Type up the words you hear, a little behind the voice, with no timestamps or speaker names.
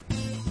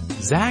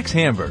Zach's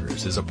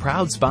Hamburgers is a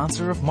proud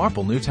sponsor of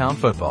Marple Newtown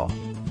football.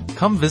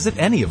 Come visit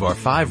any of our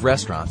 5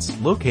 restaurants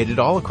located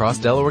all across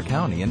Delaware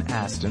County in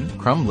Aston,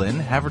 Crumlin,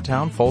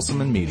 Havertown,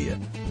 Folsom, and Media.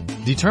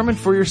 Determine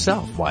for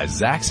yourself why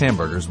Zach's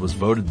Hamburgers was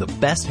voted the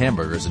best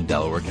hamburgers in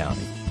Delaware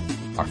County.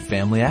 Our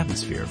family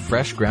atmosphere,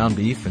 fresh ground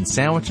beef, and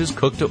sandwiches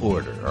cooked to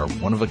order are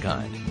one of a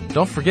kind.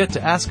 Don't forget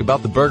to ask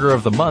about the Burger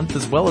of the Month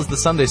as well as the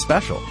Sunday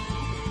Special.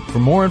 For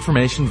more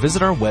information,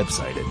 visit our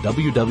website at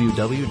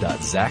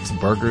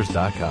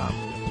www.zachsburgers.com.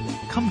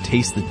 Come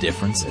taste the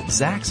difference at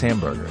Zach's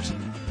Hamburgers.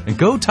 And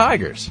go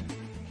Tigers!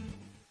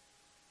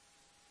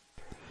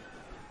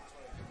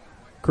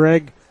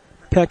 Greg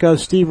Pecco,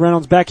 Steve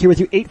Reynolds back here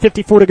with you.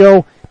 8:54 to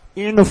go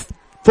in the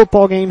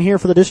football game here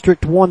for the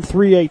District 1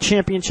 3A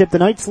championship. The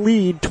Knights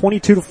lead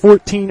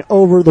 22-14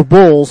 over the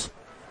Bulls.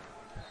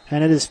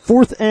 And it is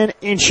 4th and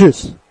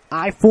inches.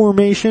 I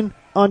formation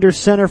under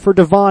center for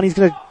Devon. He's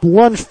going to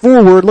lunge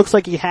forward. Looks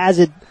like he has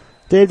it.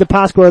 Dave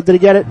DePasqua, did he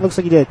get it? Looks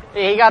like he did.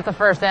 Yeah, he got the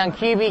first down.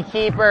 QB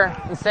keeper,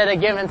 instead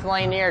of giving to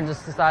Lanier,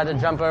 just decided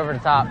to jump over the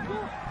top.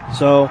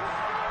 So,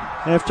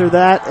 after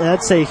that,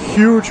 that's a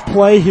huge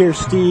play here,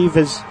 Steve,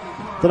 as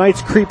the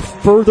Knights creep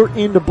further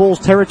into Bulls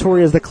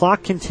territory as the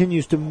clock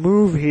continues to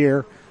move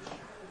here.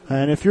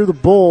 And if you're the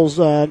Bulls,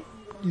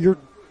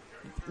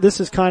 this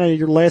is kind of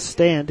your last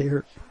stand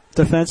here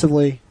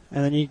defensively,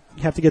 and then you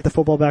have to get the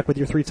football back with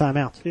your 3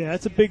 timeouts. Yeah,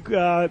 that's a big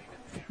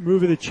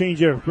move of the change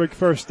there, big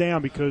first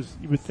down, because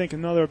you would think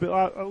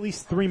at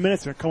least 3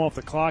 minutes are come off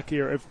the clock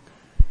here if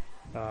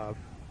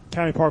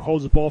County Park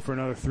holds the ball for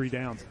another 3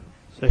 downs.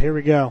 So here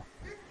we go.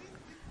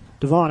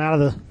 Devon out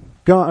of the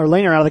gun, or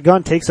Lanier out of the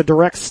gun, takes a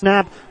direct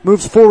snap,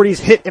 moves forward. He's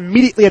hit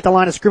immediately at the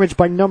line of scrimmage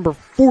by number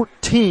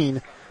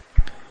 14,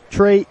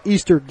 Trey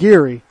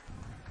Easter-Geary.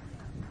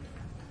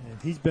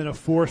 And he's been a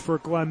force for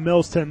Glen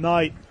Mills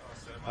tonight.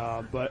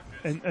 But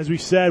as we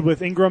said,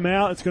 with Ingram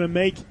out, it's going to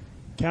make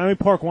County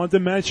Park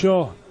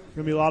one-dimensional. Going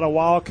to be a lot of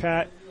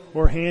wildcat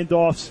or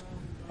handoffs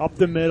up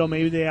the middle,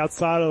 maybe the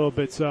outside a little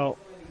bit. So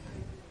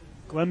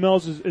Glen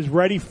Mills is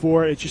ready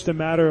for it. It's just a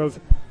matter of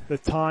the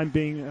time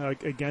being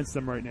against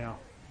them right now.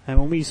 And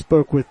when we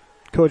spoke with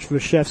Coach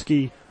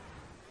Vyshevsky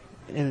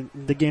in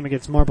the game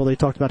against Marple, they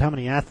talked about how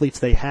many athletes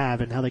they have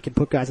and how they can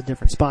put guys in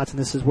different spots, and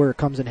this is where it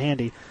comes in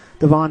handy.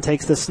 Devon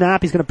takes the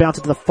snap. He's going to bounce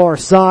it to the far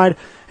side,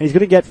 and he's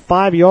going to get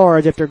 5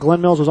 yards after Glen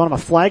Mills was on him. A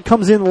flag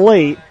comes in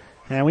late,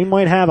 and we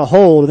might have a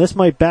hold, and this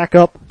might back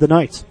up the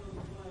Knights.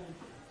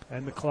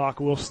 And the clock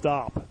will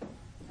stop.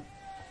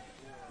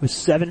 With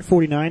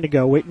 7:49 to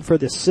go, waiting for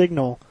the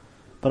signal,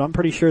 but I'm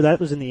pretty sure that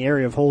was in the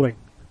area of holding.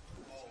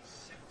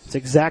 It's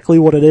exactly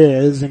what it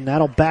is, and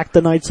that'll back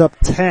the Knights up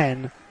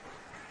 10.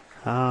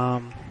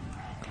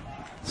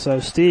 So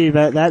Steve,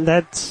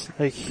 that's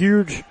a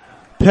huge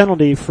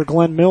penalty for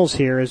Glen Mills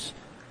here, as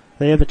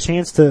they have a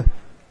chance to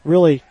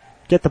really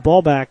get the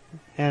ball back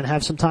and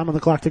have some time on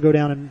the clock to go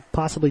down and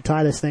possibly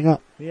tie this thing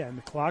up. Yeah, and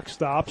the clock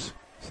stops.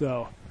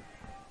 So,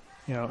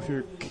 if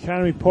you're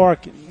Academy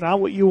Park, not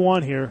what you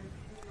want here.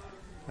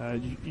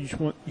 You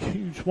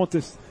just want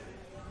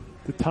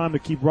the time to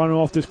keep running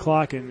off this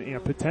clock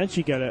and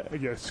potentially get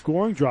a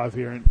scoring drive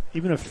here, and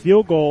even a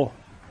field goal.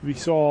 We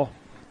saw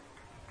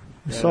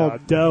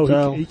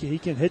Doe. He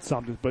can hit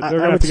something, but they're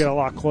going to have to get a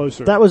lot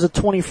closer. That was a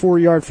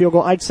 24-yard field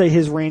goal. I'd say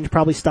his range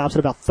probably stops at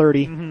about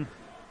 30. Mm-hmm.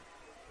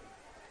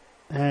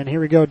 And here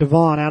we go,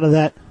 Devon out of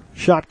that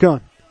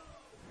shotgun.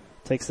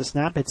 Takes the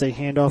snap. It's a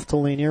handoff to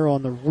Lanier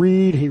on the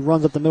read. He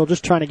runs up the middle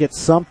just trying to get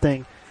something.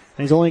 And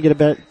he's only going to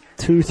get about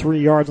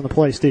 2-3 yards on the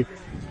play, Steve.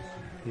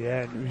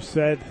 Yeah, and we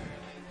said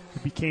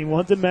it became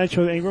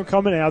one-dimensional with Ingram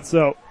coming out.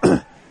 So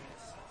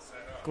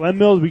Glen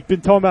Mills, we've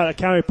been talking about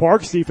County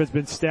Park's defense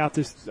been stout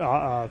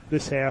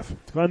this half.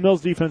 Glen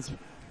Mills' defense,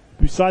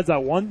 besides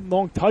that one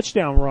long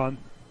touchdown run,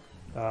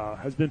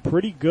 has been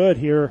pretty good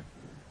here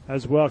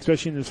as well,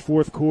 especially in this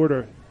fourth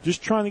quarter.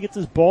 Just trying to get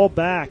this ball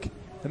back,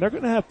 and they're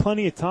going to have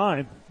plenty of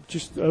time.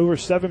 Just over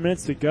 7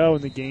 minutes to go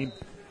in the game.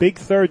 Big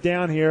third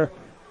down here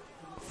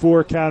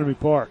for Academy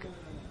Park.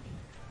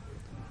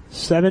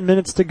 7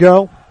 minutes to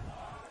go.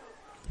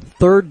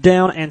 3rd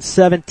down and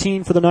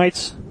 17 for the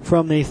Knights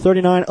from the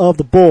 39 of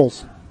the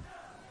Bulls.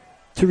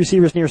 2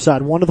 receivers near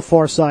side, 1 to the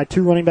far side,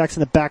 2 running backs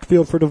in the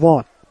backfield for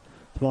Devon.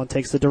 Devon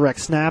takes the direct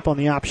snap on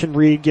the option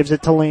read, gives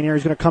it to Lanier.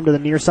 He's going to come to the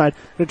near side,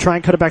 going to try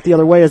and cut it back the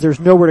other way as there's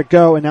nowhere to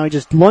go, and now he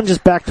just lunges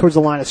back towards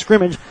the line of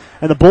scrimmage,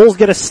 and the Bulls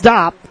get a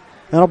stop.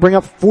 That'll bring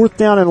up 4th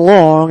down and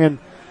long, and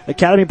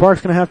Academy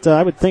Park's going to have to,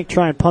 I would think,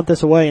 try and punt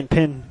this away and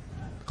pin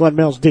Glen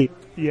Mills deep.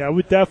 Yeah, I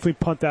would definitely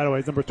punt that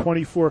away. Number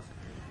 24,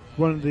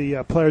 one of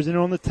the players in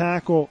on the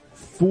tackle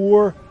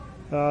for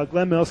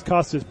Glen Mills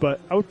Custis,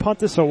 but I would punt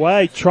this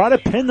away. Try to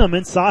pin them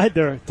inside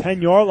their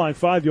 10-yard line,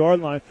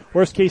 5-yard line.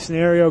 Worst case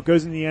scenario,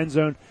 goes in the end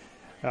zone.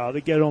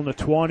 They get it on the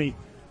 20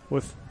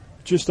 with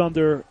just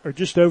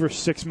over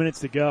 6 minutes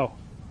to go.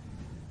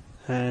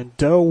 And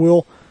Doe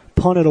will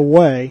punt it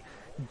away.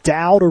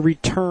 Dow to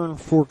return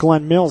for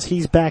Glen Mills.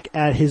 He's back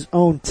at his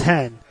own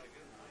 10.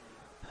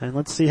 And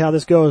let's see how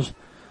this goes.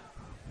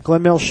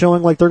 Glen Mills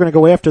showing like they're going to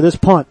go after this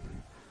punt.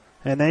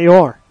 And they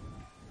are.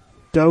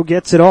 Doe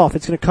gets it off.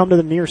 It's going to come to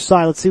the near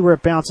side. Let's see where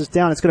it bounces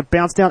down. It's going to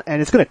bounce down,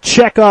 and it's going to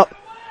check up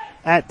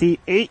at the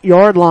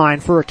 8-yard line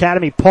for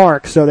Academy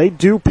Park. So they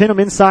do pin them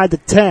inside the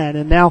 10,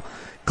 and now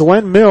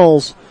Glen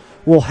Mills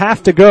will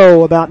have to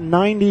go about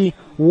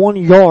 91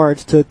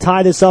 yards to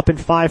tie this up in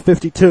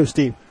 5:52,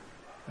 Steve.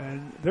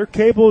 And they're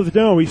capable of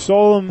doing it. We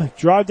saw them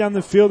drive down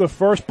the field the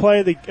first play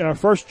of the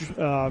first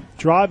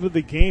drive of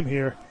the game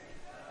here,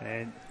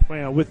 and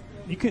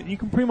you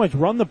can pretty much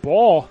run the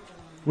ball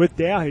with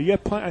Dow here. You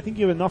have I think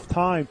you have enough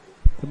time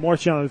to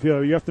march down the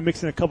field. You have to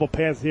mix in a couple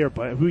paths here,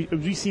 but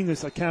we've seen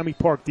this Academy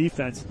Park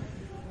defense.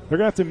 They're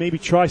gonna have to maybe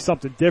try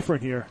something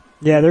different here.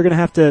 Yeah, they're gonna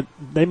have to.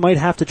 They might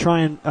have to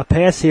try a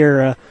pass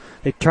here.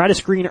 They tried to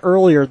screen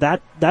earlier.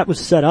 That was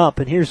set up,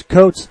 and here's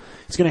Coates.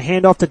 He's gonna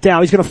hand off to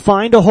Dow. He's gonna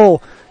find a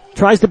hole.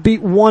 Tries to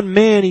beat one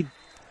man. He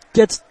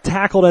gets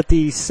tackled at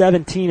the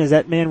 17 as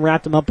that man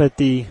wrapped him up at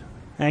the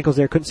ankles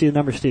there. Couldn't see the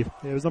number, Steve.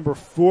 Yeah, it was number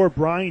 4,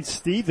 Brian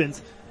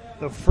Stevens,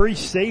 the free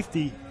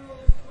safety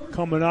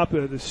coming up,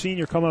 the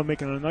senior coming up,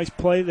 making a nice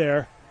play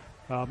there.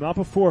 Not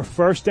before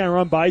first down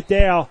run by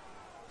Dow.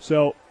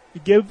 So you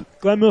give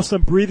Glen Mills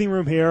some breathing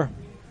room here.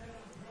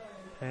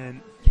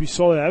 And we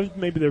saw that was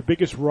maybe their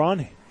biggest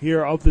run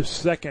here of the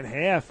second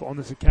half on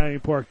this Academy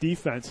Park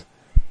defense.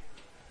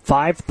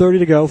 5:30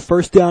 to go.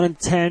 First down and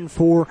 10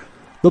 for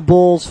the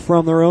Bulls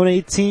from their own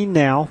 18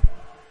 now.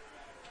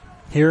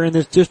 Here in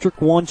this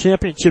District 1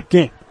 championship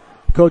game.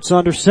 Coates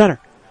under center.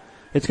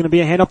 It's going to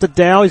be a handoff to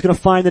Dow. He's going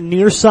to find the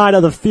near side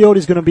of the field.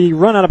 He's going to be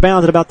run out of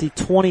bounds at about the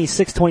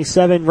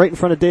 26-27, right in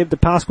front of Dave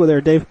DePasqua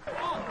there, Dave.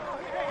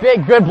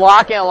 Big, good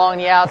blocking along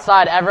the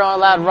outside. Everyone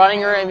allowed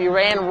running room. He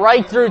ran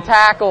right through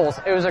tackles.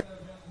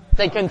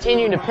 They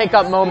continued to pick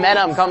up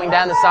momentum coming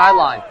down the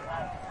sideline.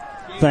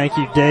 Thank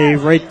you,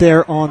 Dave. Right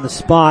there on the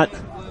spot.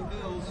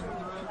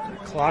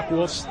 Clock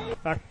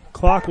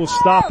will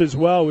stop as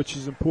well, which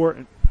is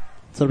important.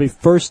 So it'll be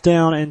first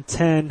down and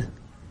 10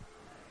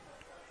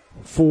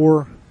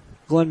 for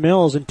Glen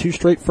Mills, and 2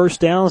 straight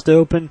first downs to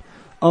open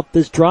up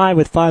this drive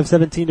with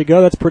 5:17 to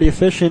go. That's pretty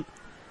efficient,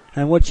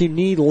 and what you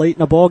need late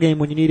in a ball game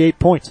when you need 8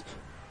 points.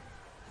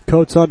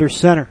 Coates under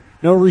center.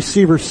 No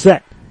receiver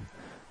set.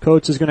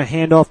 Coates is going to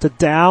hand off to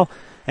Dow,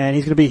 and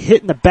he's going to be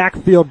hit in the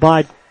backfield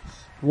by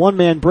one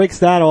man, breaks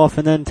that off,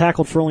 and then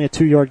tackled for only a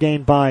 2-yard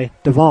gain by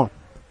Devon.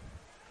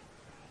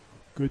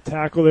 Good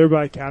tackle there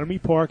by Academy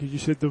Park. As you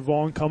said,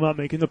 Devon come up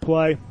making the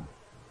play.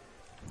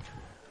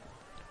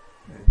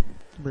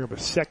 Bring up a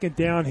second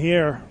down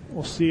here.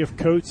 We'll see if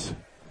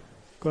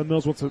Glen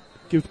Mills wants to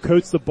give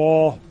Coates the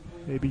ball,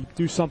 maybe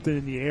do something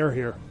in the air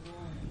here.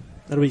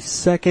 That'll be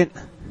 2nd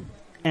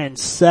and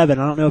 7.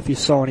 I don't know if you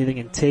saw anything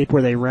in tape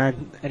where they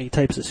ran any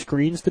types of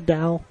screens to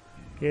Dow.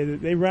 Yeah,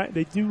 they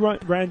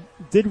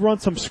did run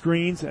some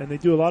screens, and they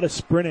do a lot of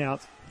sprint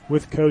outs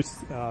with Coates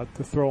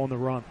to throw on the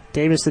run.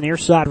 Davis, the near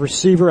side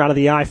receiver out of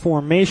the I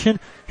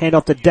formation. Hand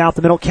off to Dow at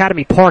the middle.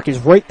 Academy Park is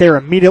right there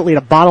immediately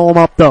to bottle him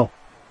up, though.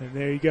 And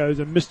there he goes,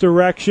 a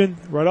misdirection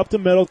right up the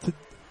middle to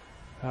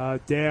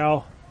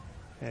Dow.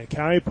 And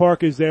Academy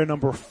Park is there,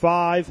 number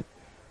 5,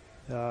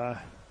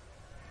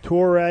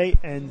 Torre,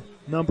 and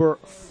number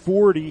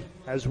 40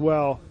 as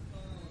well,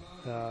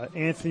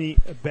 Anthony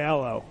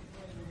Ballo.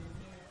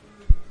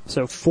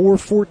 So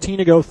 4:14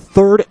 to go,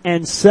 3rd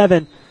and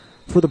 7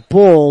 for the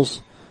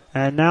Bulls.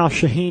 And now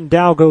Shaheen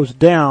Dow goes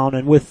down,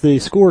 and with the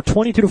score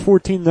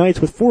 22-14 the Knights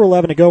with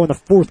 4:11 to go in the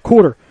fourth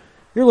quarter,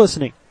 you're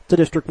listening to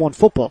District 1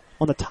 football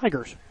on the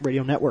Tigers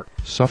Radio Network.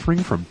 Suffering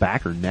from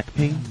back or neck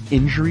pain,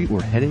 injury,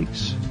 or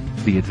headaches?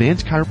 The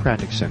Advanced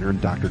Chiropractic Center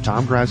and Dr.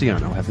 Tom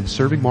Graziano have been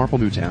serving Marple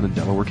Newtown and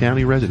Delaware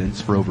County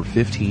residents for over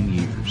 15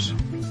 years.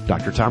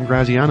 Dr. Tom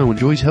Graziano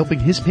enjoys helping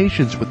his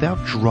patients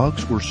without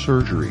drugs or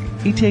surgery.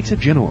 He takes a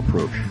gentle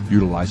approach,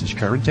 utilizes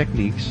current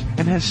techniques,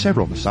 and has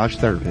several massage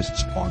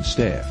therapists on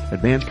staff.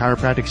 Advanced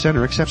Chiropractic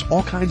Center accepts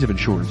all kinds of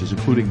insurances,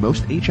 including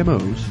most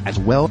HMOs, as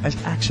well as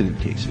accident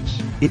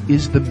cases. It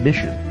is the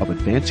mission of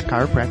Advanced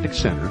Chiropractic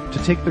Center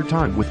to take their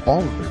time with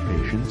all of their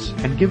patients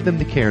and give them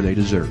the care they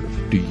deserve.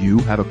 Do you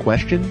have a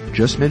question?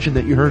 Just mention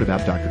that you heard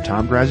about Dr.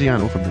 Tom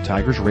Graziano from the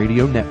Tigers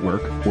Radio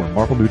Network or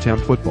Marple Newtown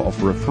Football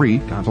for a free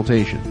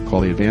consultation.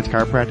 Call the Advanced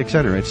Chiropractic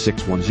Center at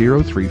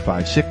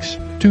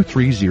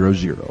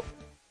 610-356-2300.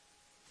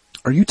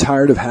 Are you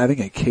tired of having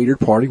a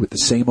catered party with the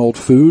same old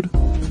food?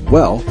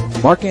 Well,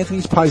 Mark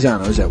Anthony's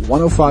Paisanos at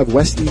 105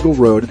 West Eagle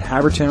Road in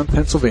Havertown,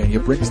 Pennsylvania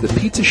brings the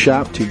pizza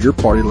shop to your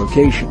party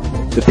location.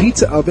 The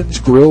pizza ovens,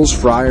 grills,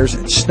 fryers,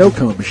 and snow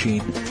cone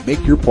machine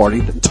make your party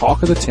the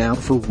talk of the town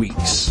for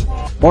weeks.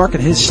 Mark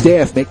and his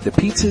staff make the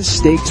pizzas,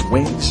 steaks,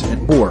 wings,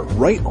 and more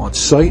right on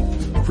site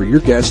for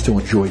your guests to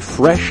enjoy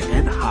fresh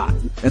and hot.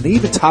 And they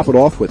even top it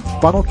off with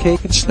funnel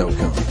cake and snow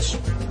cones.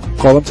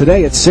 Call them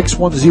today at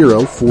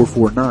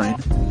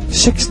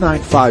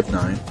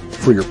 610-449-6959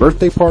 for your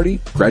birthday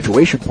party,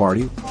 graduation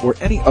party, or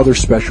any other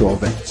special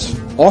events.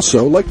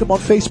 Also, like them on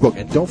Facebook,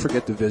 and don't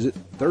forget to visit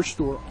their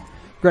store.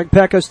 Greg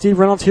Pecco, Steve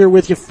Reynolds here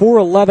with you.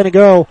 4:11 to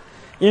go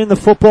in the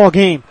football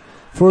game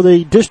for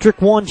the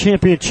District 1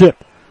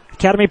 championship.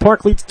 Academy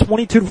Park leads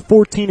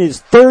 22-14. It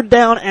is 3rd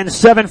down and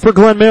 7 for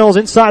Glen Mills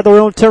inside their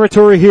own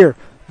territory here.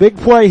 Big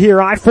play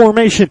here, I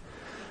formation.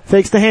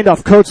 Fakes the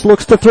handoff. Coates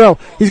looks to throw.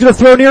 He's going to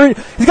throw near.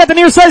 He's got the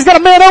near side. He's got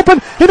a man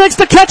open. He makes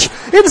the catch.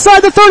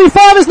 Inside the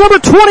 35 is number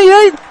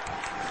 28.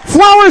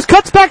 Flowers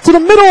cuts back to the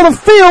middle of the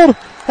field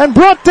and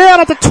brought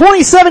down at the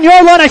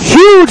 27-yard line. A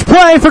huge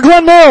play for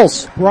Glen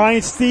Mills.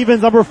 Brian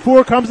Stevens, number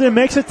 4, comes in,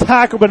 makes a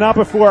tackle, but not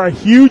before. A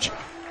huge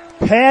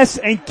pass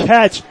and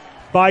catch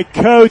by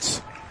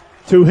Coates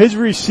to his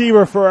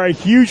receiver for a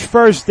huge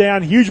first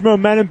down, huge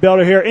momentum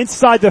builder here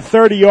inside the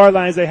 30-yard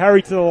line as they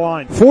hurry to the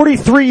line.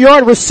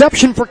 43-yard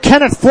reception for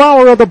Kenneth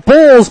Flower of the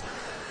Bulls.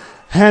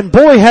 And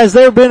boy, has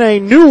there been a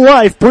new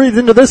life breathed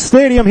into this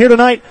stadium here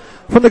tonight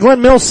from the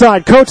Glen Mills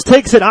side. Coates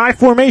takes it, I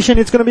formation.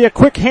 It's going to be a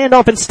quick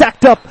handoff, and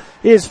stacked up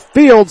is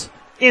Fields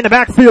in the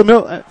backfield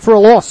for a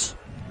loss.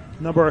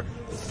 Number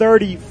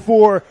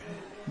 34,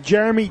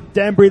 Jeremy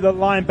Denbury, the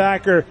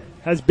linebacker,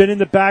 has been in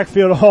the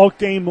backfield all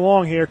game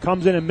long here.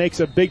 Comes in and makes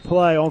a big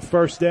play on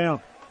first down.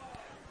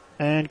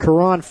 And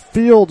Karan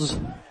Fields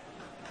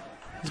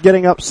is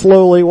getting up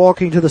slowly,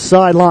 walking to the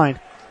sideline.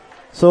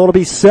 So it'll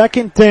be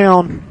 2nd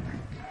down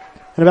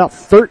and about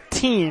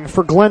 13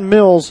 for Glen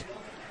Mills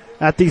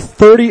at the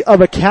 30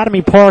 of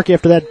Academy Park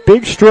after that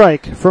big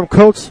strike from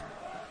Coates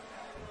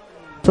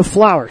to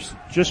Flowers.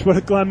 Just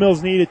what Glen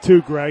Mills needed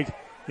too, Greg.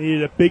 They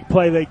needed a big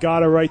play. They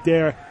got it right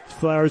there.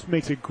 Flowers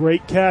makes a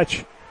great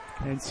catch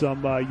and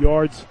some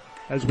yards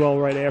as well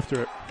right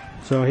after it.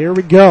 So here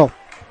we go.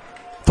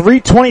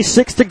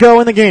 3:26 to go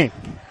in the game.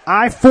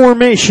 I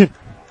formation.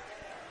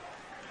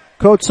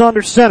 Coates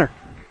under center.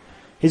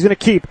 He's going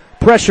to keep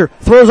pressure.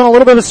 Throws on a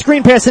little bit of a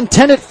screen pass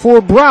intended for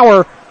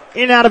Brower.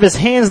 In and out of his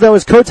hands though,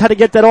 as Coates had to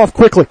get that off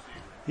quickly.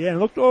 Yeah, it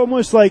looked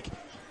almost like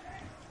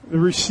the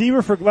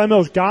receiver for Glen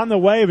Mills got in the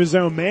way of his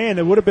own man.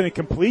 It would have been a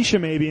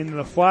completion maybe into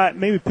the flat,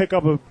 maybe pick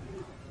up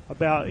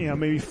about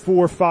maybe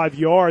 4 or 5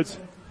 yards.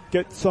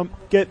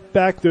 Get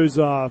back those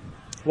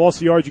loss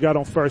of yards you got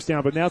on first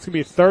down, but now it's going to be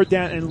a 3rd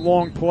down and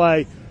long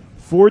play.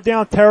 4th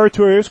down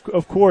territory,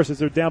 of course, as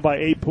they're down by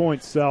 8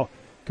 points, so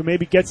can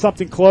maybe get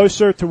something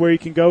closer to where you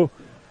can go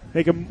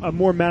make a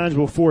more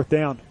manageable 4th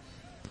down.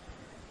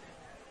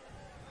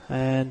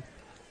 And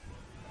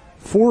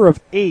 4 of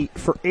 8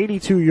 for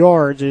 82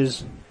 yards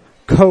is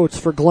Coates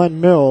for Glen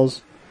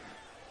Mills.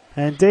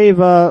 And Dave,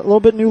 a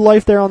little bit new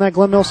life there on that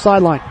Glen Mills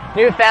sideline.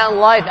 Newfound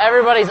life.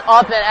 Everybody's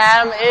up and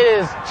at 'em.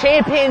 It is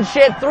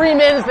championship, 3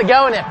 minutes to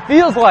go, and it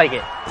feels like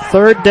it.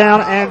 3rd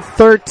down and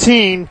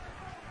 13.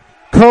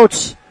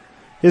 Coates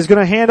is going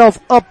to hand off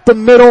up the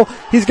middle.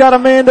 He's got a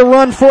man to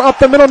run for up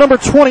the middle, number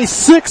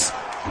 26.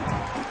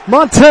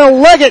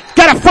 Montel Leggett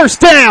got a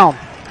first down.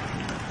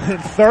 And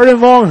 3rd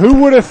and long, who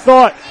would have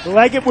thought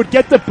Leggett would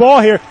get the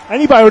ball here?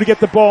 Anybody would get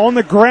the ball on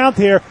the ground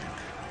here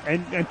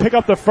and pick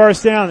up the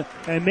first down.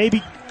 And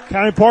maybe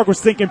County Park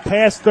was thinking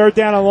pass, 3rd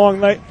down and long.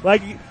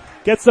 Leggett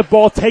gets the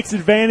ball, takes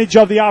advantage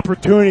of the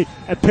opportunity,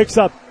 and picks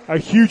up a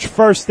huge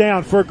first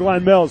down for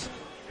Glen Mills.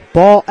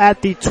 Ball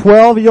at the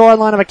 12-yard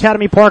line of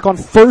Academy Park on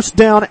 1st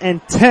down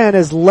and 10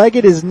 as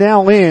Leggett is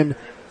now in,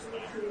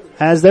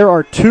 as there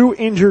are 2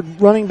 injured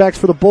running backs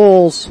for the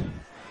Bulls.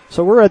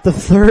 So we're at the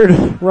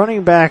 3rd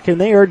running back, and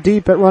they are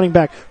deep at running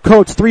back.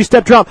 Coates,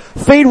 3-step drop,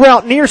 fade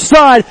route near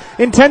side,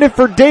 intended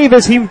for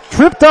Davis. He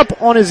tripped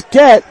up on his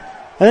get,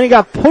 and then he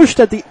got pushed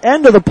at the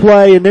end of the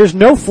play, and there's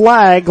no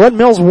flag. Glen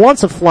Mills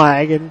wants a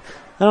flag, and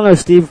I don't know,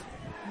 Steve,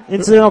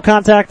 incidental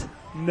contact?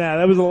 Nah,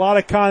 that was a lot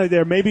of contact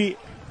there. Maybe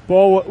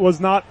ball was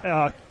not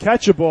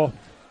catchable,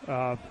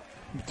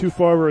 too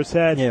far over his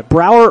head. Yeah,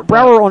 Brower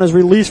on his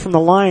release from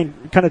the line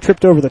kind of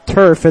tripped over the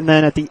turf, and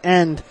then at the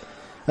end,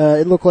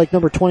 it looked like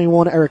number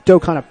 21, Eric Doe,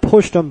 kind of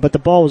pushed him, but the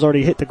ball was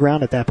already hit the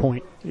ground at that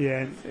point. Yeah,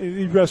 and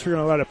the refs are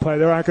going to let it play.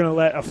 They're not going to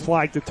let a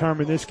flag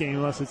determine this game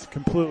unless it's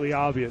completely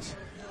obvious.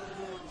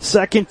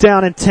 2nd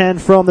down and 10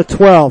 from the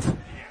 12.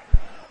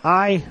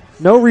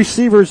 No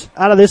receivers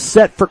out of this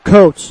set for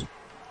Coates.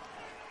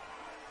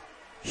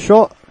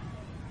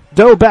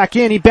 Doe back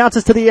in. He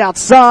bounces to the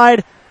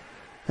outside,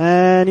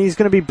 and he's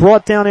going to be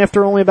brought down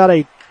after only about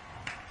a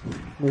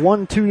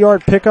 1-2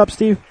 yard pickup,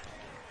 Steve.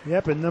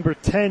 Yep, and number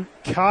 10,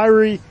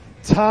 Kyrie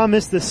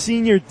Thomas, the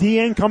senior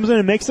DN, comes in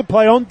and makes the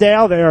play on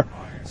Dow there.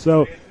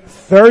 So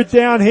 3rd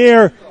down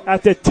here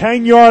at the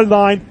 10-yard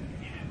line.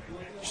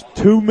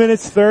 2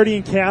 minutes 30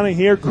 and counting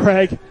here,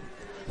 Greg.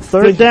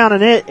 3rd down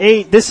and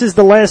 8. This is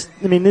the last.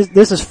 I mean,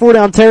 this is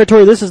 4-down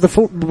territory. This is the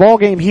ball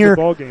game here.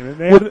 The ball game.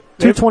 And with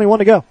 2:21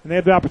 to go. And they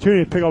have the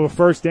opportunity to pick up a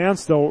first down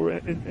still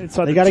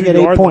inside they the 2-yard line. They got to get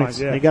 8 points.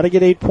 Yeah. They got to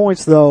get 8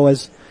 points though,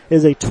 as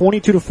is a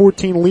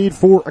 22-14 lead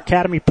for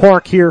Academy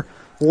Park here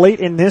late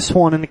in this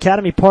one. And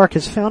Academy Park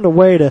has found a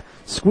way to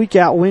squeak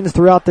out wins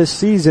throughout this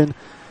season.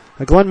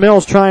 Glen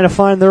Mills trying to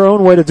find their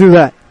own way to do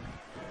that.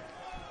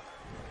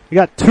 You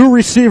got 2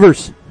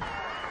 receivers.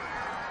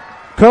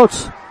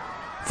 Coates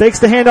fakes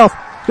the handoff.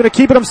 He's going to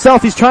keep it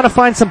himself. He's trying to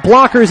find some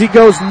blockers. He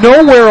goes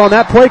nowhere on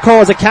that play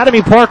call as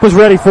Academy Park was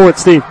ready for it,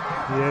 Steve.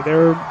 Yeah,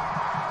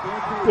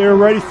 they were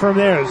ready from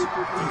there.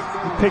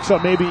 He picks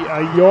up maybe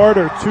a yard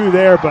or 2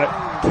 there, but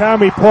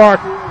Academy Park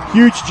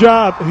Huge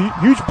job,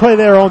 huge play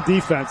there on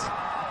defense.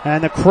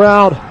 And the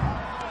crowd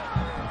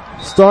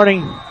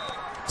starting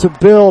to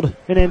build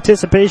in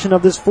anticipation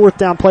of this fourth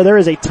down play. There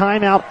is a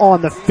timeout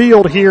on the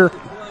field here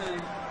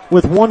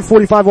with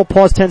 1:45. We'll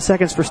pause 10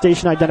 seconds for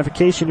station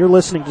identification. You're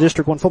listening to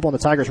District 1 Football on the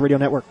Tigers Radio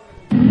Network.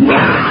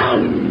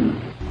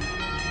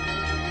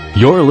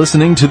 You're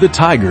listening to the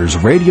Tigers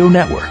Radio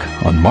Network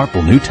on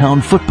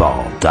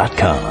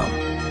MarpleNewtownFootball.com.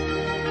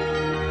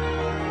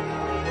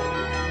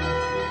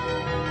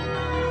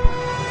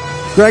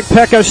 Greg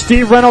Pecco,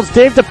 Steve Reynolds,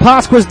 Dave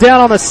DePasqua was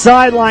down on the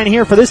sideline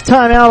here for this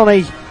timeout on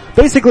a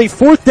basically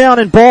fourth down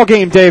and ball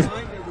game, Dave.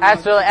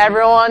 Absolutely.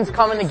 Everyone's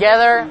coming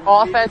together.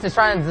 Offense is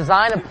trying to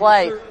design a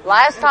play.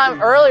 Last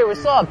time earlier we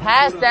saw a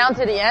pass down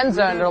to the end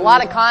zone. There's a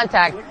lot of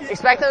contact.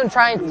 Expect them to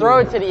try and throw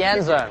it to the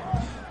end zone.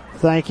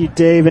 Thank you,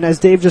 Dave. And as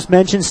Dave just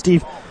mentioned,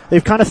 Steve,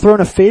 they've kind of thrown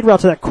a fade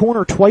route to that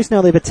corner twice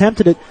now. They've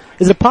attempted it.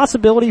 Is it a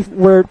possibility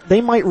where they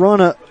might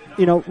run it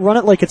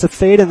like it's a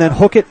fade and then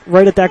hook it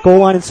right at that goal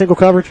line in single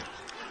coverage?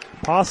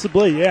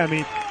 Possibly, yeah. I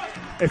mean,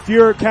 if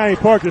you're at County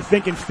Park, you're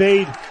thinking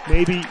fade,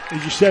 maybe,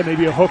 as you said,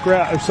 maybe a hook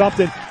route or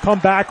something, come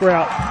back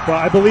route. But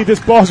I believe this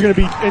ball's going to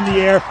be in the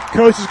air.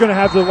 Coach is going to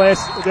have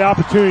the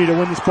opportunity to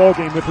win this ball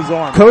game with his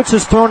arm. Coach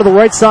has thrown to the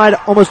right side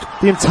almost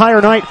the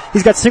entire night.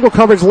 He's got single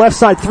coverage left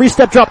side,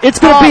 3-step drop. It's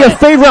going to be a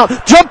fade route.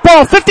 Jump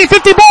ball,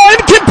 50-50 ball,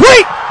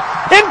 incomplete!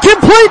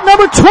 Incomplete,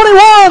 number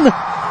 21!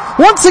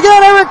 Once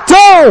again, Eric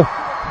Doe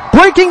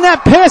breaking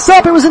that pass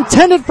up. It was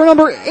intended for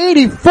number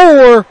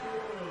 84.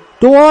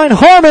 DeWine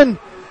Harmon,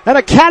 and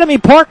Academy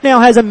Park now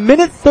has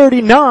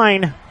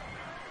 1:39.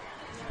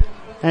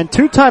 And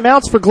 2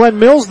 timeouts for Glen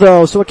Mills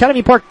though, so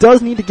Academy Park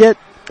does need to get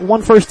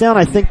 1 first down.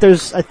 I think there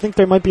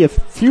might be a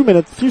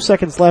few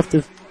seconds left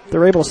if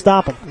they're able to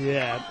stop them.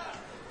 Yeah.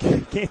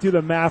 Can't do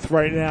the math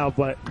right now,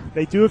 but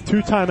they do have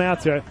 2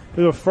 timeouts there.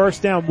 There's a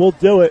first down, we'll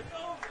do it.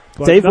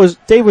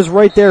 Dave was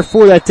right there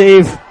for that,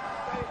 Dave.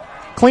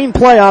 Clean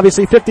play,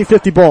 obviously,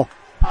 50-50 ball.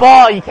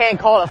 You can't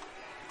call it.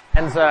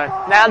 And so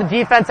now the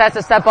defense has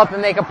to step up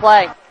and make a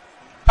play.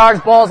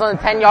 Charge balls on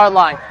the 10-yard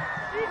line.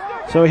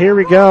 So here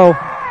we go.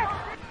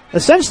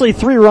 Essentially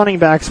 3 running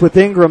backs with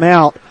Ingram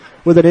out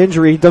with an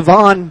injury.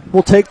 Devon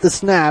will take the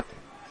snap.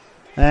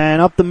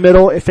 And up the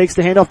middle, it fakes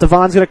the handoff.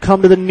 Devon's going to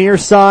come to the near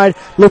side,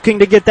 looking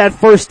to get that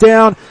first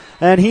down.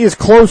 And he is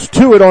close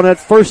to it on that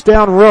first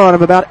down run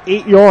of about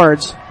 8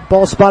 yards.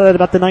 Ball spotted at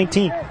about the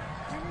 19. Yeah,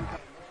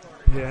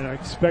 and I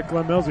expect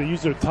Glen Mills to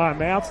use their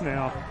timeouts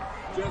now.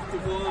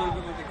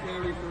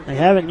 They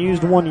haven't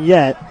used one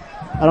yet.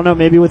 I don't know,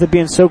 maybe with it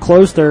being so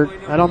close,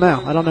 I don't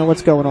know. I don't know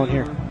what's going on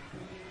here.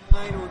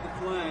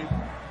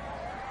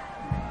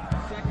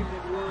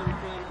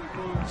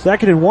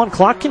 Second and 1.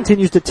 Clock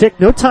continues to tick.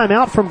 No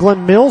timeout from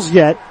Glen Mills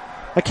yet.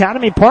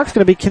 Academy Park's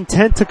going to be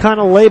content to kind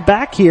of lay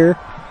back here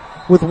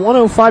with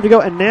 1:05 to go.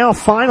 And now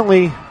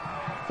finally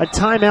a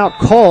timeout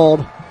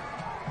called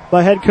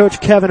by head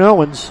coach Kevin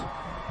Owens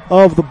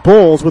of the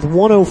Bulls with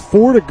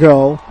 1:04 to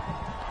go.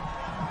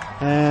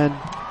 And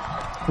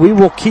we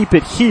will keep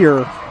it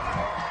here.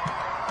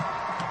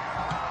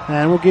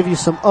 And we'll give you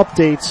some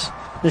updates.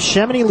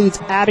 Neshaminy leads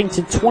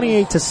Abington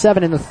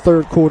 28-7 in the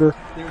third quarter.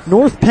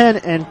 North Penn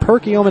and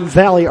Perkiomen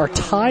Valley are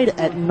tied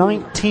at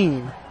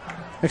 19.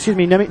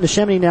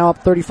 Neshaminy now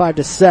up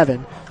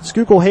 35-7.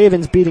 Schuylkill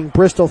Havens beating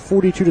Bristol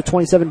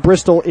 42-27.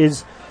 Bristol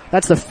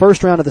that's the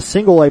first round of the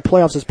single A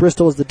playoffs, as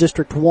Bristol is the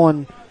District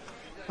 1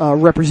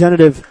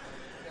 representative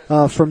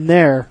from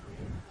there.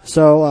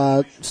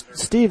 So,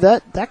 Steve,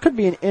 that could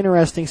be an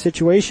interesting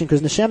situation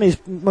because Neshaminy's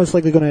most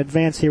likely going to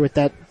advance here with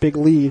that big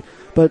lead.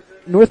 But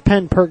North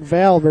Penn Perk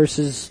Val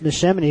versus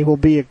Neshaminy will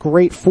be a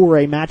great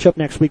 4A matchup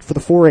next week for the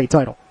 4A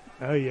title.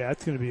 Oh yeah,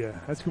 that's going to be a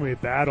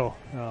battle.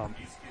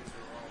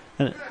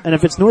 And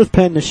if it's North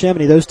Penn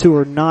Neshaminy, those two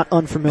are not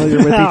unfamiliar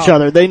with each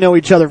other. They know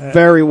each other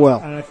very well.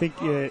 And I think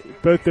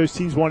both those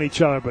teams want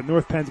each other, but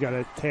North Penn's got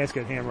a task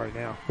at hand right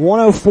now.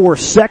 1:04,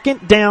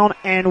 second down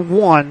and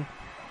 1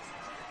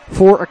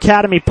 for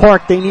Academy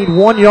Park. They need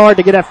 1 yard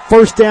to get a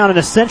first down and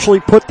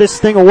essentially put this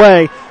thing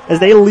away as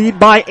they lead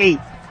by 8.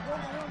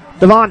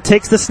 Devon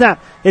takes the snap.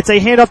 It's a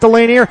handoff to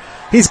Lanier.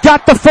 He's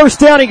got the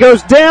first down. He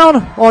goes down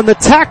on the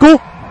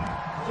tackle.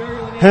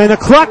 And the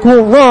clock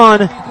will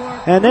run.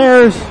 And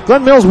there's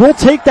Glen Mills will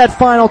take that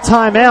final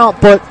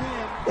timeout, but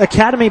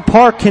Academy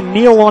Park can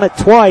kneel on it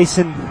twice,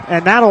 and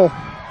that'll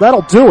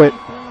do it.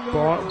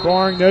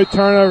 Barring no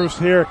turnovers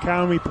here,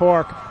 Academy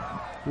Park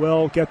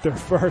will get their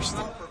first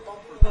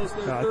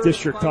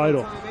district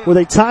title. With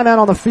a timeout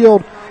on the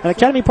field, and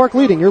Academy Park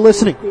leading. You're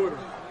listening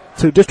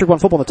to District 1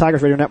 Football on the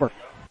Tigers Radio Network.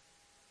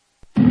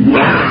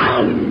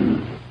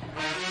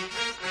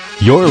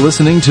 You're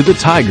listening to the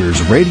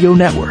Tigers Radio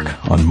Network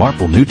on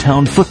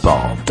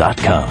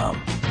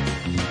MarpleNewtownFootball.com.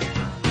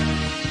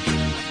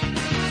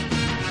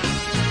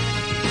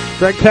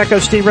 Greg Pecco,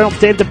 Steve Reynolds,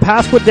 Dave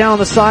DePasqua down on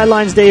the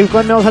sidelines. Dave,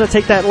 Glen Mills had to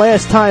take that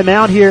last time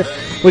out here.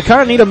 We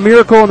kind of need a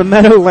miracle in the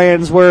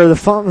Meadowlands where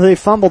they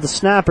fumbled the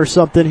snap or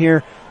something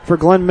here for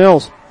Glen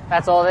Mills.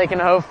 That's all they can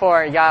hope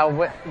for. You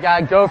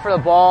gotta go for the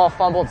ball,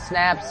 fumbled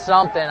snap,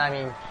 something. I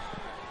mean,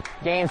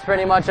 Game's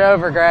pretty much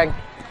over, Greg.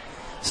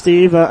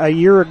 Steve, a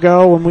year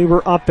ago when we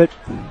were up at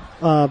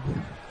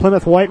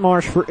Plymouth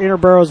Whitemarsh for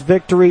Interborough's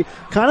victory,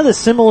 kind of the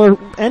similar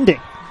ending.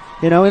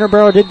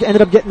 Interborough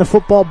ended up getting the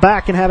football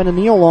back and having a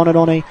kneel on it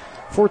on a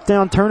 4th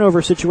down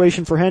turnover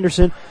situation for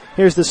Henderson.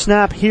 Here's the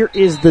snap. Here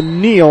is the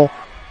kneel.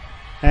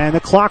 And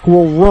the clock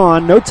will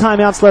run. No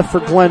timeouts left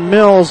for Glen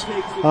Mills.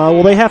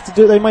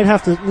 They might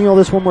have to kneel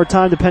this one more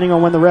time depending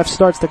on when the ref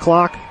starts the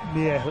clock.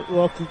 Yeah,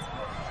 well,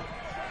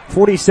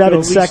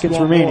 47 seconds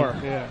remaining.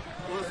 Yeah.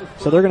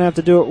 So they're going to have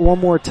to do it one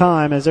more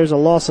time as there's a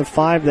loss of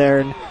 5 there.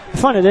 And I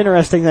find it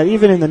interesting that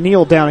even in the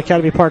kneel down,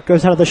 Academy Park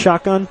goes out of the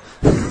shotgun.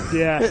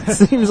 Yeah. It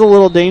seems a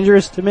little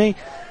dangerous to me.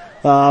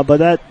 But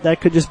that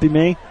could just be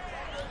me.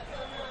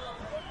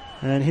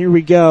 And here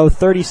we go.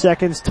 30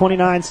 seconds,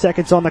 29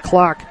 seconds on the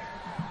clock.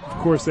 Of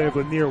course, they have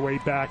a near way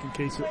back in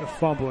case of a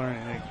fumble or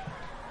anything.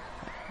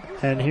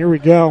 And here we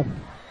go.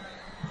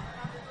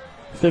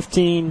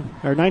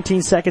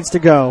 19 seconds to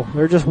go.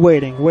 They're just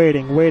waiting.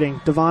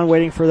 Devon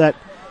waiting for that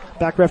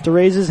back ref to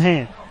raise his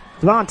hand.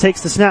 Devon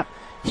takes the snap.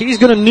 He's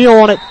going to kneel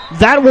on it.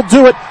 That will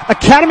do it.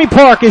 Academy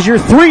Park is your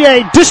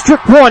 3A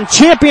District 1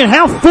 champion.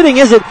 How fitting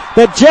is it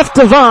that Jeff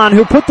Devon,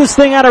 who put this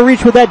thing out of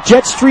reach with that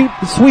jet sweep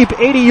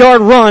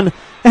 80-yard run,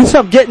 ends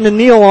up getting a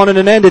kneel on it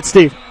and end it,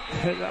 Steve?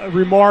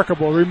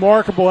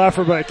 Remarkable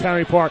effort by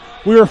Academy Park.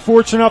 We were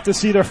fortunate enough to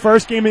see their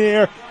first game of the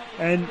year,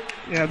 and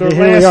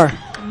their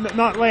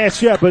not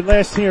last yet, but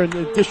last year in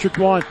the District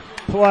 1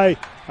 play.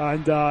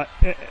 And a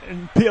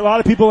lot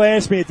of people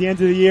asked me at the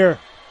end of the year,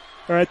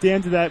 or at the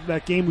end of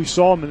that game we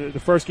saw them in the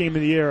first game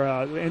of the year,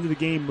 the end of the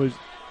game was,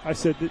 I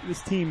said,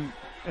 this team,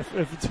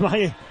 if it's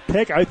my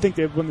pick, I think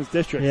they've won this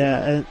district.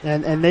 Yeah,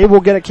 and they will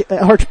get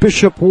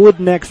Archbishop Wood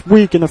next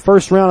week in the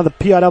first round of the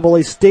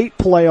PIAA state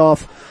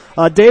playoff.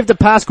 Dave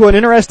DePasqua, an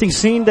interesting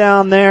scene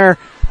down there,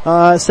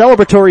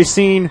 celebratory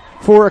scene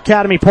for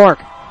Academy Park.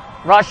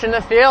 Rushing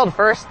the field,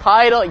 first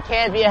title, it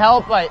can't be a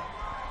help, but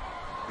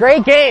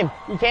great game.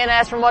 You can't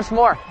ask for much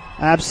more.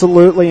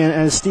 Absolutely, and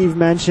as Steve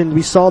mentioned,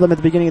 we saw them at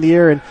the beginning of the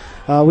year, and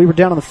we were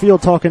down on the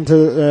field talking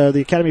to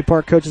the Academy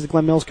Park coaches, the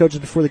Glen Mills coaches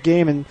before the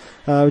game, and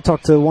we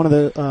talked to one of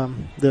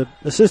the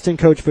assistant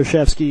coach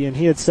Boshevsky, and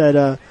he had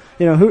said,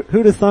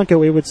 who'd have thunk it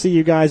we would see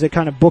you guys at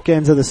kind of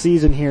bookends of the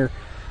season here.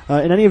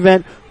 In any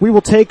event, we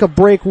will take a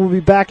break. We'll be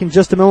back in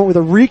just a moment with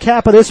a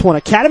recap of this one.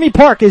 Academy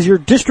Park is your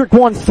District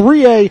 1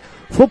 3A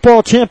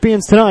football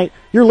champions tonight.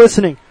 You're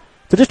listening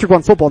to District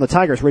 1 Football on the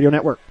Tigers Radio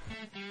Network.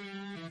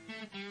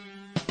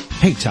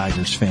 Hey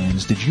Tigers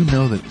fans, did you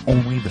know that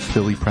only the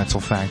Philly Pretzel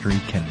Factory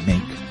can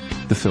make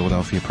the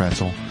Philadelphia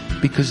pretzel?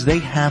 Because they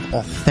have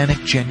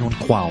authentic, genuine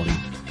quality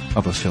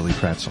of a Philly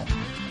pretzel.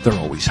 They're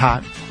always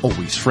hot,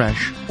 always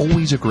fresh,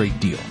 always a great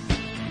deal.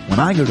 When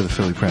I go to the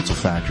Philly Pretzel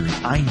Factory,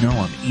 I know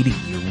I'm eating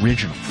the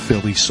original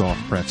Philly soft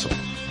pretzel.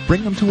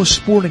 Bring them to a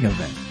sporting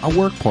event, a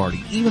work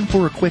party, even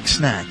for a quick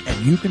snack,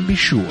 and you can be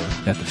sure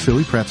that the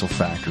Philly Pretzel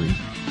Factory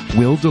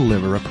will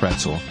deliver a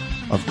pretzel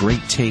of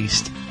great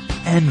taste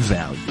and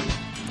value.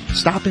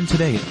 Stop in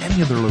today at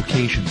any of their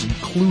locations,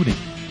 including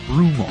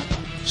Broomall,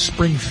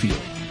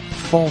 Springfield,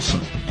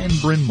 Folsom, and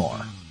Bryn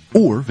Mawr.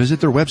 Or visit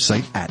their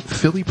website at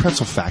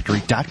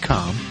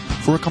phillypretzelfactory.com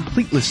for a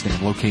complete listing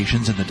of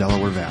locations in the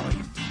Delaware Valley.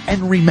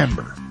 And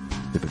remember,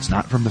 if it's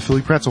not from the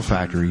Philly Pretzel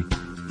Factory,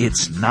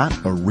 it's not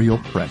a real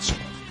pretzel.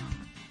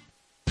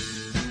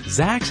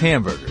 Zach's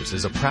Hamburgers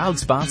is a proud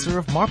sponsor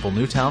of Marple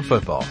Newtown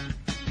football.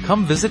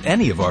 Come visit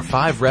any of our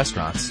 5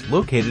 restaurants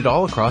located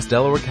all across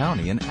Delaware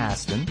County in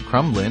Aston,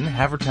 Crumlin,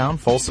 Havertown,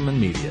 Folsom,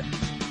 and Media.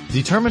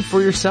 Determine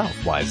for yourself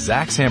why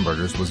Zach's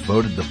Hamburgers was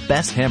voted the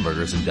best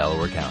hamburgers in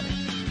Delaware County.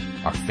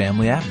 Our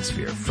family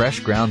atmosphere,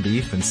 fresh ground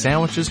beef, and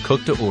sandwiches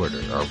cooked to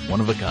order are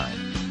one of a kind.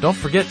 Don't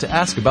forget to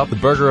ask about the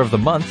Burger of the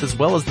Month as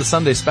well as the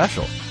Sunday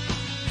Special.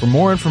 For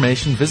more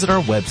information, visit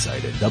our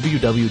website at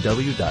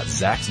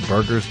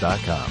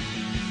www.zaxburgers.com.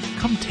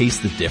 Come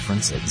taste the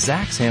difference at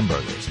Zach's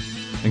Hamburgers.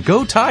 And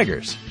go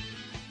Tigers!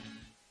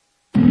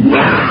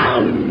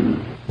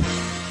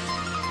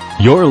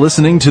 You're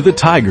listening to the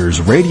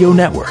Tigers Radio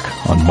Network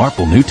on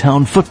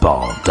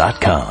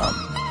MarpleNewtownFootball.com.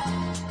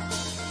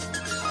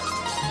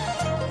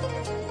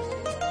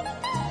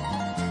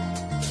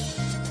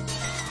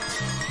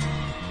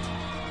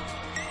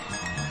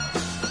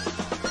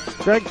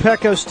 Greg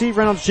Pecco, Steve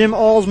Reynolds, Jim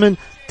Alsman,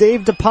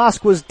 Dave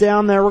DePasqua's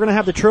down there. We're going to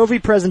have the trophy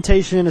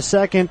presentation in a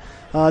second.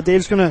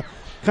 Dave's going to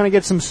kind of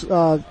get some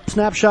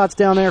snapshots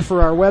down there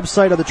for our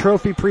website of the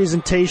trophy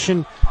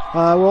presentation.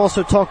 We'll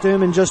also talk to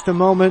him in just a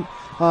moment.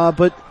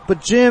 But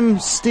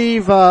Jim,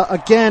 Steve,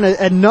 again,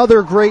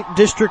 another great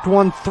District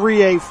 1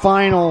 3A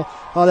final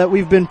that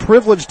we've been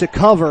privileged to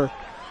cover.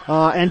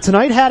 And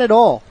tonight had it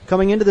all.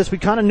 Coming into this, we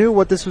kind of knew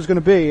what this was going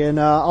to be. And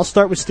I'll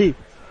start with Steve.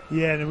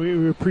 Yeah, and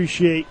we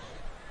appreciate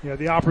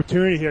the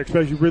opportunity here,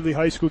 especially Ridley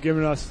High School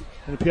giving us,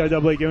 and the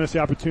PIAA giving us the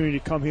opportunity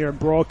to come here and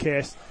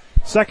broadcast.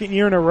 Second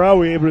year in a row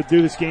we were able to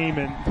do this game,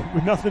 and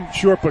with nothing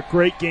short but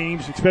great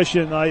games,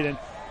 especially tonight. And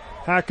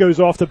hat goes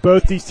off to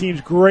both these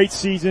teams. Great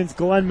seasons.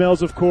 Glen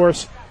Mills, of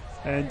course,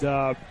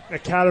 and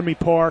Academy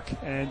Park,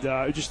 and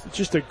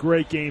just a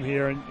great game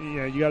here.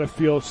 And you got to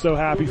feel so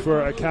happy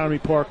for Academy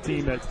Park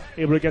team that's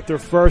able to get their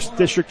first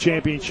district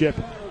championship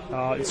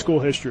in school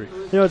history.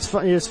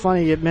 It's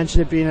funny you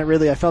mentioned it being at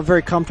Ridley. I felt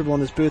very comfortable in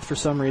this booth for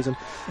some reason.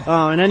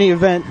 In any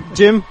event,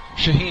 Jim?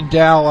 Shaheen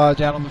Dow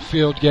down on the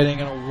field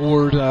getting an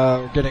award,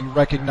 getting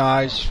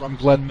recognized from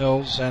Glen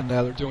Mills, and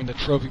they're doing the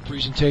trophy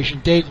presentation.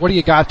 Dave, what do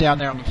you got down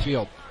there on the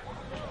field?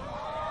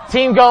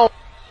 Team going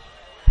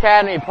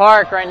Academy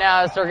Park right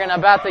now as they're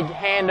about to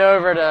hand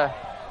over the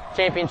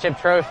championship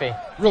trophy.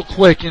 Real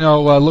quick,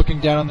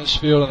 looking down on this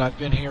field, and I've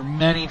been here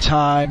many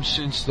times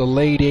since the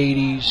late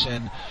 80s,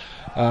 and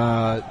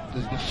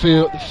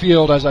the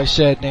field, as I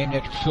said, named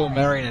after Phil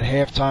Marion at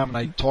halftime, and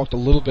I talked a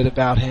little bit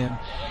about him.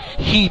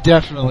 He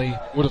definitely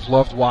would have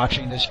loved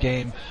watching this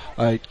game.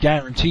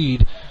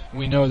 Guaranteed,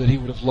 we know that he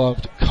would have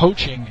loved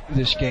coaching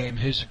this game,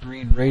 his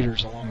Green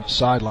Raiders along the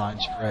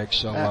sidelines, Greg.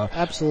 So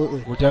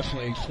absolutely, we're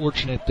definitely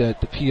fortunate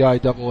that the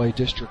PIAA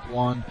District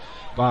 1,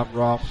 Bob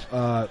Ruff,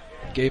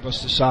 gave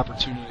us this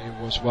opportunity,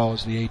 as well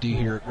as the AD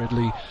here at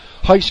Ridley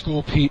High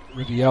School, Pete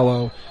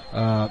Riviello.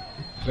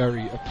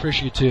 Very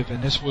appreciative,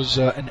 and this was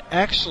an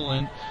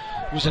excellent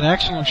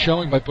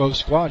showing by both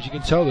squads. You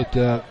can tell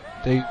that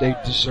they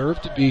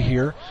deserve to be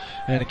here,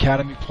 and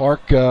Academy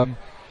Park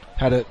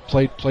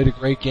played a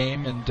great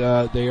game, and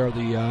they are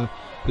the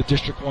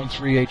District 1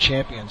 3A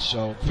champions.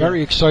 So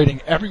very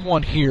exciting.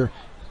 Everyone here,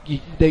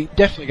 they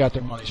definitely got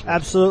their money's worth.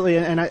 Absolutely,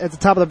 and at the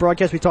top of the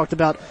broadcast we talked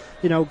about,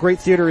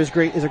 great theater is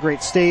a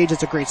great stage,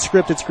 it's a great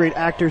script, it's great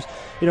actors.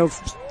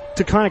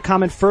 To kind of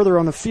comment further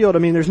on the field, I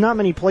mean, there's not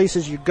many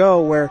places you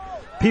go where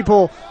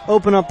people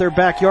open up their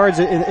backyards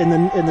in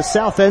the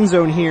south end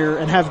zone here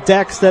and have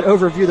decks that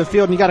overview the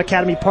field. And you got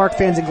Academy Park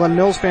fans and Glen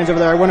Mills fans over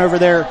there. I went over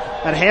there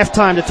at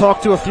halftime to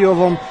talk to a few of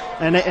them,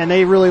 and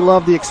they really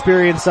loved the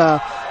experience.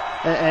 It's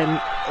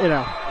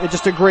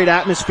just a great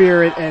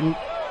atmosphere, and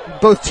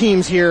both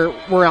teams here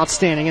were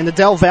outstanding. And the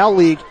Del Val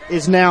League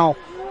is now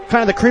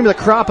kind of the cream of the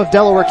crop of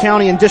Delaware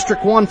County in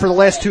District 1 for the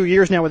last 2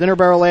 years now, with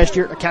Interborough last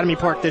year, Academy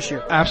Park this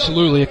year.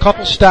 Absolutely. A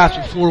couple stats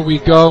before we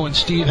go, and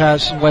Steve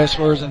has some last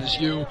words, and it's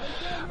you.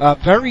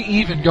 Very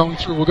even going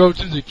through. We'll go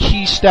through the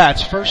key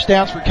stats. First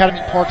downs for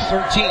Academy Park,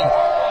 13.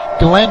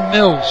 Glen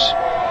Mills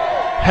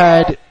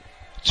had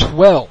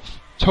 12.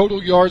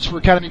 Total yards for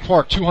Academy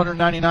Park,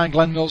 299.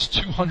 Glen Mills,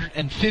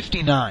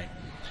 259.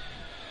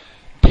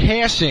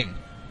 Passing,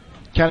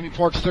 Academy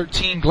Park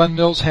 13. Glen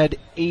Mills had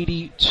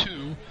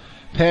 82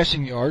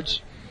 passing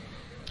yards.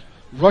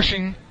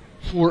 Rushing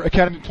for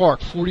Academy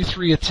Park,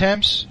 43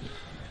 attempts,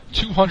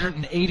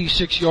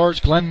 286 yards.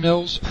 Glen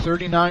Mills,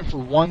 39 for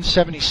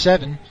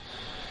 177.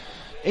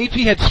 AP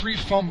had 3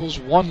 fumbles,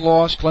 1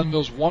 loss. Glen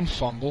Mills, 1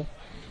 fumble.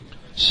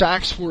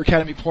 Sacks for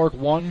Academy Park,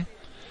 1.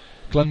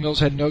 Glen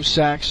Mills had no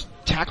sacks.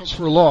 Tackles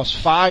for a loss,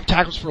 5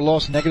 tackles for a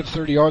loss, negative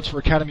 30 yards for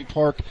Academy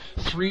Park,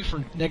 3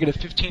 for negative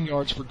 15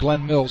 yards for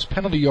Glen Mills.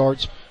 Penalty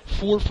yards,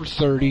 4 for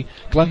 30.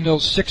 Glen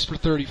Mills, 6 for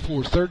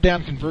 34. Third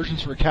down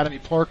conversions for Academy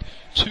Park,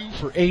 2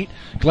 for 8.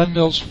 Glen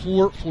Mills,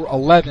 4 for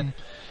 11.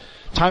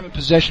 Time of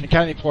possession,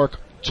 Academy Park,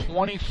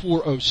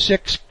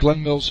 24:06.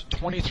 Glen Mills,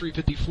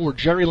 23:54.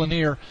 Jerry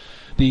Lanier,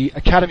 the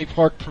Academy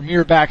Park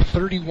premier back,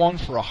 31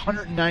 for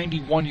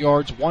 191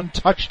 yards, 1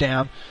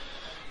 touchdown.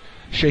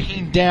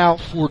 Shaheen Dow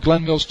for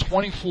Glen Mills,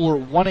 24,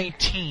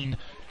 118,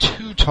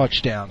 2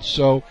 touchdowns.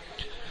 So,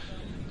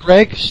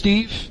 Greg,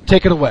 Steve,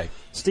 take it away.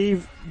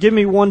 Steve, give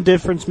me one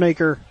difference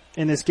maker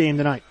in this game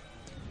tonight.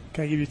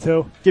 Can I give you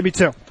 2? Give me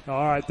 2.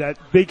 All right, that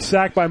big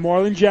sack by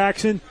Marlon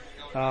Jackson,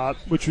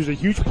 which was a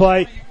huge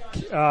play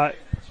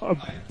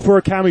for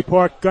Academy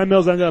Park. Glen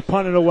Mills ended up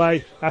punting it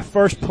away. That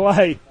first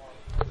play,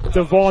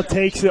 Devon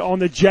takes it on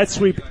the jet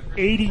sweep,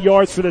 80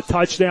 yards for the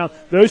touchdown.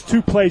 Those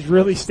 2 plays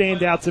really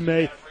stand out to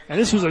me. And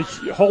this was a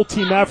whole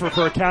team effort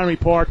for Academy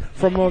Park,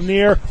 from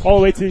Lanier all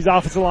the way to these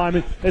offensive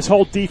linemen. This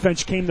whole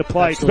defense came to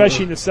play,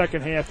 especially in the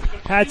second half.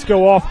 Hats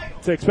go off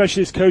to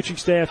especially his coaching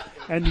staff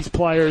and these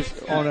players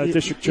on a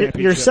district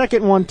championship. Your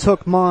second one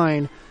took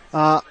mine.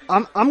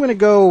 I'm going to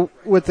go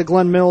with the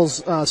Glen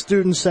Mills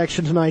student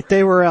section tonight.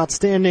 They were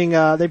outstanding.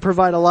 They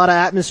provide a lot of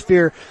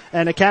atmosphere,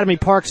 and Academy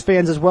Park's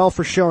fans as well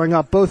for showing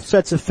up. Both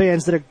sets of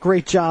fans did a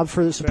great job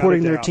for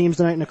supporting their teams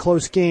tonight in a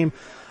close game.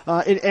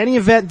 In any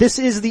event, this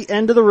is the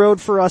end of the road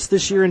for us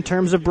this year in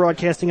terms of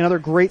broadcasting. Another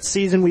great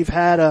season we've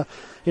had,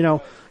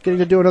 getting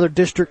to do another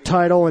district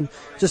title, and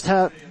just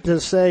have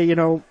to say,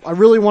 I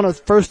really want to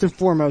first and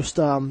foremost,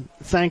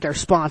 thank our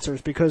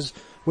sponsors, because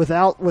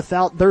without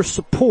their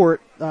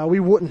support, we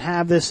wouldn't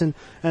have this, and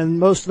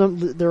most of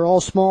them, they're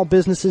all small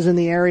businesses in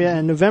the area,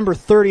 and November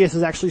 30th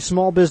is actually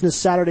Small Business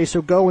Saturday,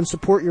 so go and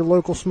support your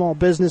local small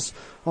business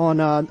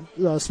on,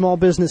 Small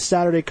Business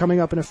Saturday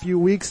coming up in a few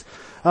weeks.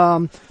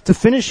 To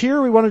finish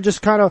here, we want to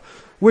just kind of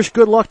wish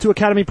good luck to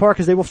Academy Park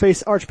as they will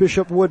face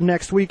Archbishop Wood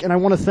next week. And I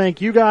want to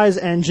thank you guys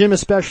and Jim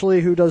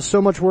especially, who does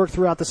so much work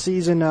throughout the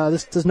season.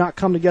 This does not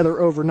come together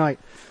overnight.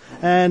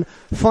 And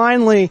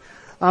finally,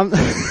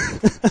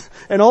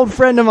 an old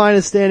friend of mine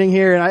is standing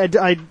here, and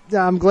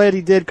I'm glad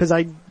he did because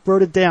I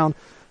wrote it down.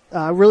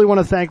 I really want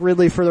to thank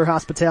Ridley for their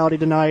hospitality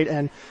tonight,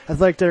 and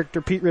Athletic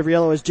Director Pete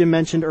Riviello, as Jim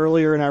mentioned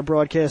earlier in our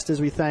broadcast, as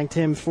we thanked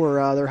him for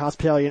their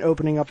hospitality and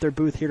opening up their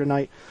booth here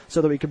tonight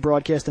so that we could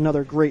broadcast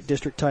another great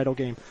district title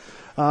game.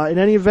 In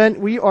any event,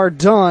 we are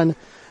done,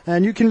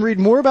 and you can read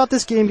more about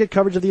this game, get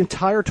coverage of the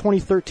entire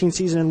 2013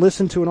 season, and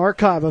listen to an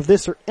archive of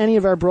this or any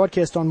of our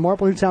broadcasts on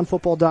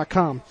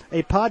MarpleNewtownFootball.com.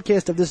 A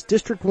podcast of this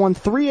District 1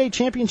 3A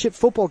championship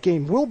football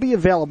game will be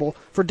available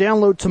for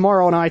download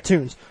tomorrow on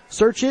iTunes.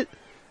 Search it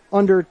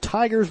under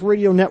Tigers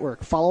Radio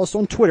Network. Follow us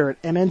on Twitter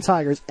at MN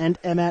Tigers and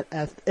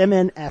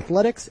MN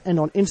Athletics, and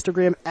on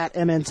Instagram at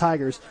MN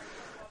Tigers.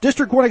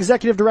 District 1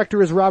 Executive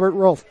Director is Robert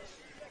Rolfe.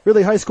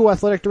 Ridley High School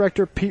Athletic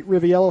Director Pete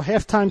Riviello.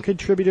 Halftime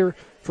contributor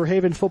for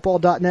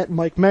HavenFootball.net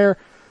Mike Mayer.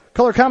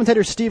 Color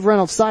commentator Steve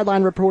Reynolds.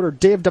 Sideline reporter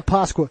Dave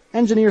DePasqua.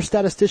 Engineer,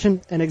 statistician,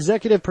 and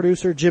executive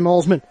producer Jim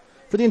Olsman.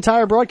 For the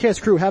entire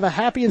broadcast crew, have a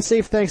happy and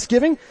safe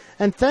Thanksgiving,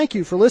 and thank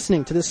you for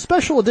listening to this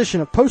special edition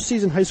of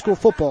postseason high school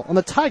football on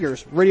the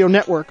Tigers Radio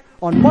Network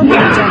on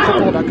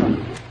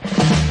MarpleNewtownFootball.com.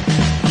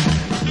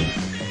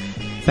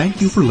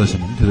 Thank you for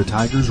listening to the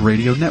Tigers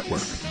Radio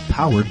Network,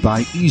 powered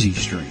by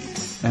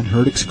EasyStream, and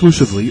heard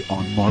exclusively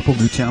on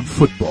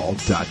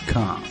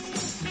MarpleNewtownFootball.com.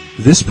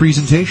 This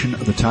presentation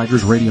of the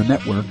Tigers Radio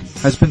Network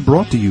has been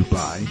brought to you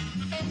by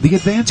the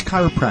Advanced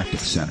Chiropractic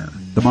Center,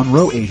 the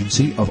Monroe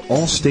Agency of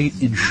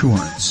Allstate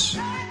Insurance,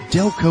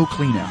 Delco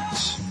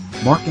Cleanouts,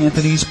 Mark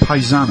Anthony's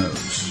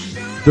Paisanos,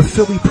 the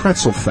Philly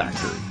Pretzel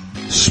Factory,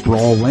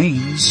 Sprawl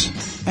Lanes,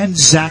 and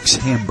Zach's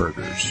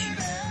Hamburgers.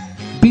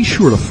 Be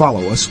sure to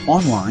follow us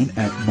online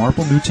at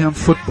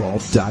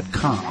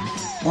MarpleNewtownFootball.com,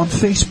 on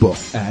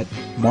Facebook at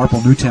Marple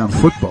Newtown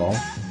Football,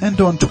 and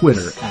on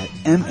Twitter at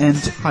MN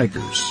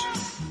Tigers.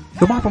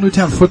 The Marple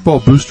Newtown Football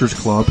Boosters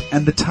Club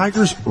and the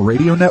Tigers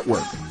Radio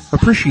Network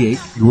appreciate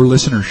your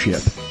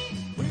listenership.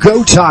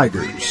 Go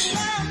Tigers!